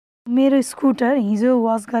मेरो स्कुटर हिजो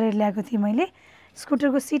वास गरेर ल्याएको थिएँ मैले।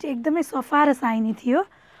 स्कुटरको सिट एकदमै सफा र साइनी थियो।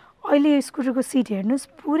 अहिले यो स्कुटरको सिट हेर्नुहोस्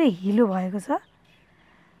पुरै हिलो भएको छ।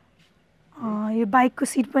 यो बाइकको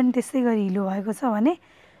सिट पनि त्यस्तै गरी हिलो भएको छ भने।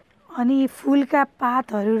 अनि फुलका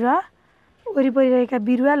पातहरू र वरिपरि रहेका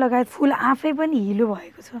बिरुवा लगायत फुल आफै पनि हिलो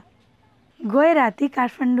भएको छ। गए राति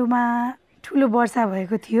काठमाडौँमा ठुलो वर्षा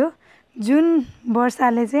भएको थियो, जुन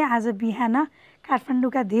वर्षाले चाहिँ आज बिहान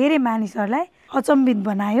काठमाडौँका धेरै मानिसहरूलाई अचम्भित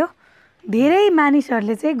बनायो। धेरै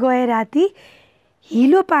मानिसहरूले चाहिँ गए राति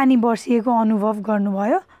हिलो पानी बर्सिएको अनुभव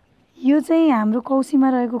गर्नुभयो। यो चाहिँ हाम्रो कौसीमा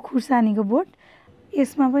रहेको खुर्सानीको बोट,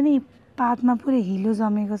 यसमा पनि पातमा पुरै हिलो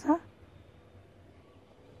जमेको छ।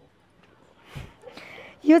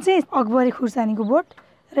 यो चाहिँ अकबरे खुर्सानीको बोट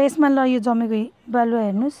र यसमा ल यो जमेको बालुवा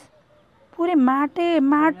हेर्नुहोस्, पुरै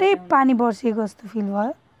माटै पानी बर्सिएको जस्तो फिल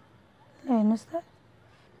भयो। ल हेर्नुहोस् त,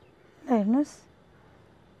 ल हेर्नुहोस्।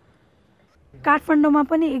 काठमाडौँमा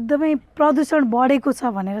पनि एकदमै प्रदूषण बढेको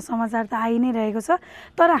छ भनेर समाचार त आइ नै रहेको छ।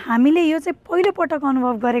 तर हामीले यो चाहिँ पहिलोपटक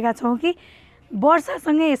अनुभव गरेका छौँ कि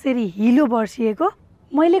वर्षासँगै यसरी हिलो बर्सिएको।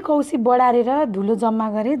 मैले कौसी बढारेर धुलो जम्मा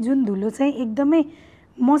गरेँ, जुन धुलो चाहिँ एकदमै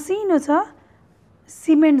मसिनो छ,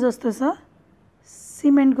 सिमेन्ट जस्तो छ,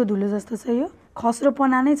 सिमेन्टको धुलो जस्तो छ। यो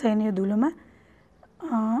खस्रोपना नै छैन यो धुलोमा।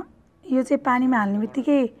 यो चाहिँ पानीमा हाल्ने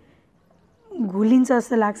बित्तिकै घुलिन्छ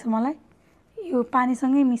जस्तो लाग्छ मलाई। यो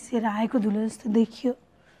पानीसँगै मिसिएर आएको धुलो जस्तो देखियो।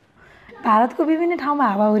 भारतको विभिन्न ठाउँमा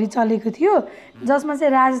हावाहुरी चलेको थियो, जसमा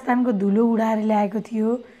चाहिँ राजस्थानको धुलो उडाएर ल्याएको थियो।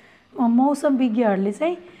 मौसम विज्ञहरूले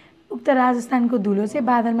चाहिँ उक्त राजस्थानको धुलो चाहिँ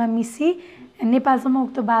बादलमा मिसी नेपालसम्म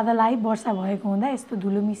उक्त बादल आई वर्षा भएको हुँदा यस्तो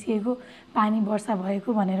धुलो मिसिएको पानी वर्षा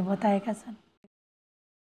भएको भनेर बताएका छन्।